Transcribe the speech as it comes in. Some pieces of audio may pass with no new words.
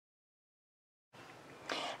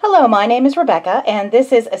Hello, my name is Rebecca, and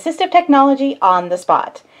this is Assistive Technology on the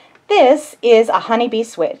Spot. This is a HoneyBee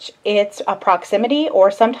switch. It's a proximity, or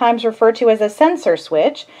sometimes referred to as a sensor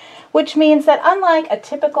switch, which means that unlike a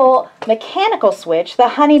typical mechanical switch,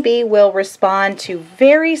 the HoneyBee will respond to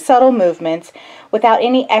very subtle movements without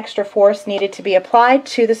any extra force needed to be applied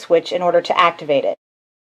to the switch in order to activate it.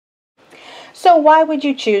 So why would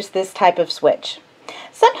you choose this type of switch?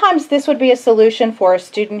 Sometimes this would be a solution for a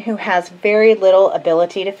student who has very little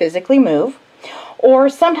ability to physically move, or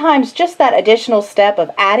sometimes just that additional step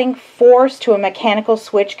of adding force to a mechanical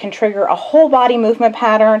switch can trigger a whole body movement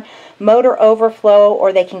pattern, motor overflow,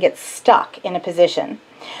 or they can get stuck in a position.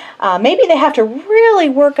 Maybe they have to really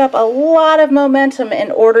work up a lot of momentum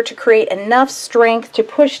in order to create enough strength to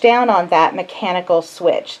push down on that mechanical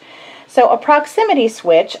switch. So a proximity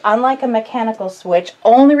switch, unlike a mechanical switch,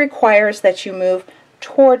 only requires that you move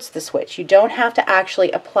towards the switch. You don't have to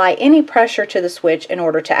actually apply any pressure to the switch in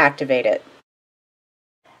order to activate it.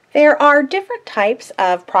 There are different types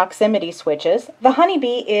of proximity switches. The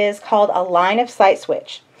HoneyBee is called a line of sight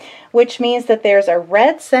switch, which means that there's a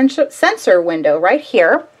red sensor window right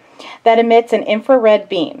here that emits an infrared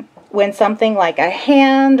beam. When something like a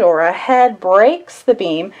hand or a head breaks the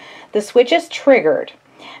beam, the switch is triggered.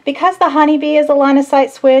 Because the HoneyBee is a line of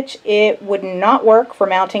sight switch, it would not work for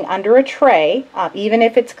mounting under a tray, even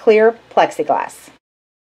if it's clear plexiglass.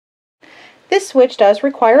 This switch does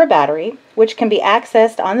require a battery, which can be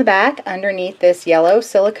accessed on the back underneath this yellow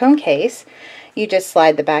silicone case. You just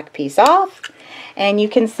slide the back piece off, and you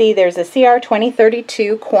can see there's a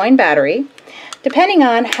CR2032 coin battery. Depending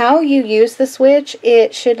on how you use the switch,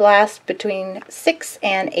 it should last between 6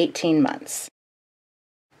 and 18 months.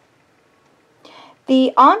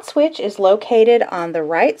 The on switch is located on the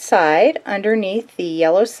right side underneath the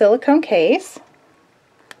yellow silicone case.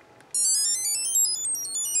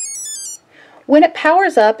 When it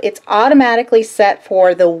powers up, it's automatically set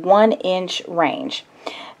for the 1-inch range.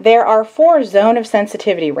 There are 4 zone of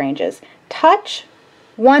sensitivity ranges: touch,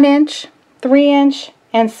 1-inch, 3-inch,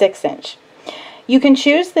 and 6-inch. You can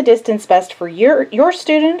choose the distance best for your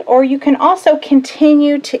student, or you can also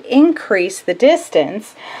continue to increase the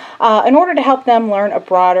distance in order to help them learn a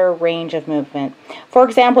broader range of movement. For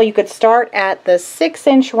example, you could start at the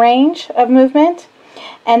 6-inch range of movement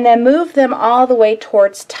and then move them all the way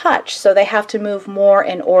towards touch, so they have to move more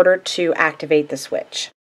in order to activate the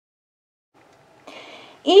switch.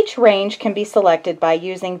 Each range can be selected by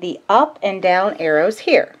using the up and down arrows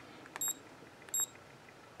here.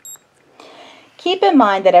 Keep in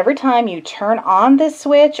mind that every time you turn on this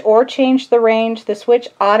switch or change the range, the switch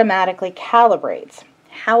automatically calibrates.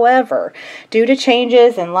 However, due to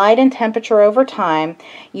changes in light and temperature over time,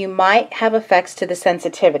 you might have effects to the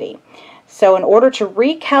sensitivity. So in order to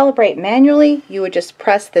recalibrate manually, you would just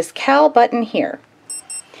press this cal button here.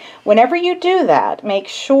 Whenever you do that, make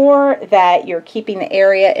sure that you're keeping the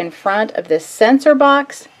area in front of this sensor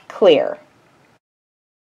box clear.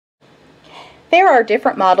 There are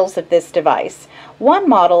different models of this device. One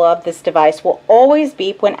model of this device will always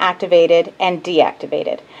beep when activated and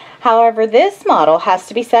deactivated. However, this model has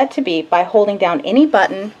to be set to beep by holding down any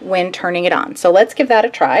button when turning it on. So let's give that a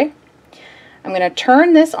try. I'm going to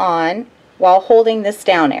turn this on while holding this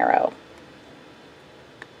down arrow.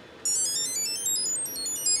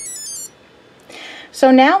 So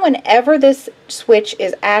now whenever this switch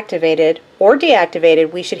is activated or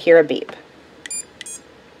deactivated, we should hear a beep.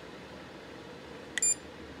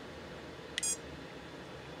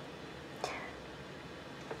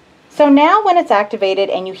 So now when it's activated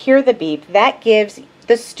and you hear the beep, that gives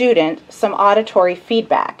the student some auditory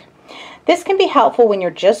feedback. This can be helpful when you're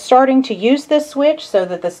just starting to use this switch so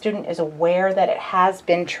that the student is aware that it has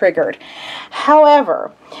been triggered.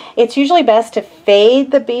 However, it's usually best to fade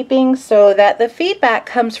the beeping so that the feedback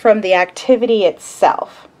comes from the activity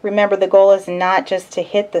itself. Remember, the goal is not just to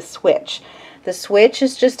hit the switch. The switch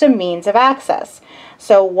is just a means of access.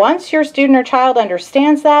 So once your student or child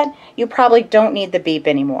understands that, you probably don't need the beep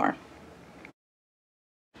anymore.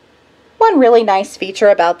 One really nice feature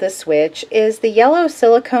about this switch is the yellow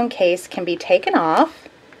silicone case can be taken off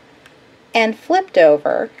and flipped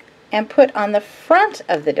over and put on the front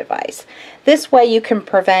of the device. This way you can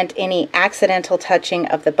prevent any accidental touching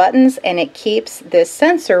of the buttons, and it keeps this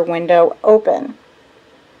sensor window open.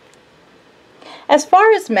 As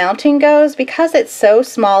far as mounting goes, because it's so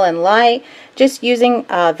small and light, just using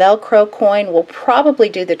a Velcro coin will probably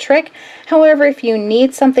do the trick. However, if you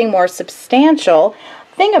need something more substantial,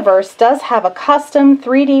 Thingiverse does have a custom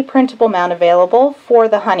 3D printable mount available for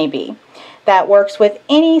the HoneyBee that works with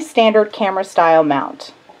any standard camera style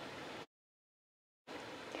mount.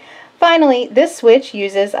 Finally, this switch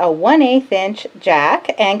uses a 1/8 inch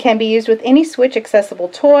jack and can be used with any switch accessible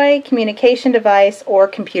toy, communication device, or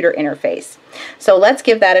computer interface. So let's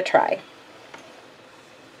give that a try.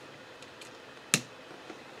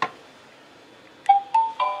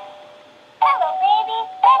 Hello, baby.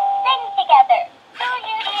 Let's sing together. Do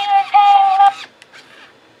you hear a tale?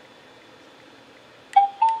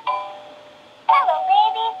 Hello,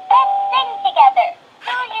 baby. Let's sing together.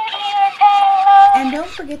 Do you hear a tale? And don't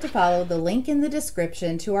forget to follow the link in the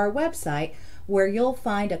description to our website, where you'll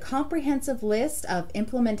find a comprehensive list of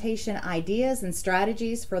implementation ideas and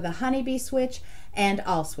strategies for the HoneyBee switch and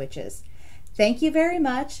all switches. Thank you very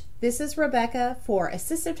much. This is Rebecca for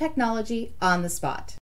Assistive Technology on the Spot.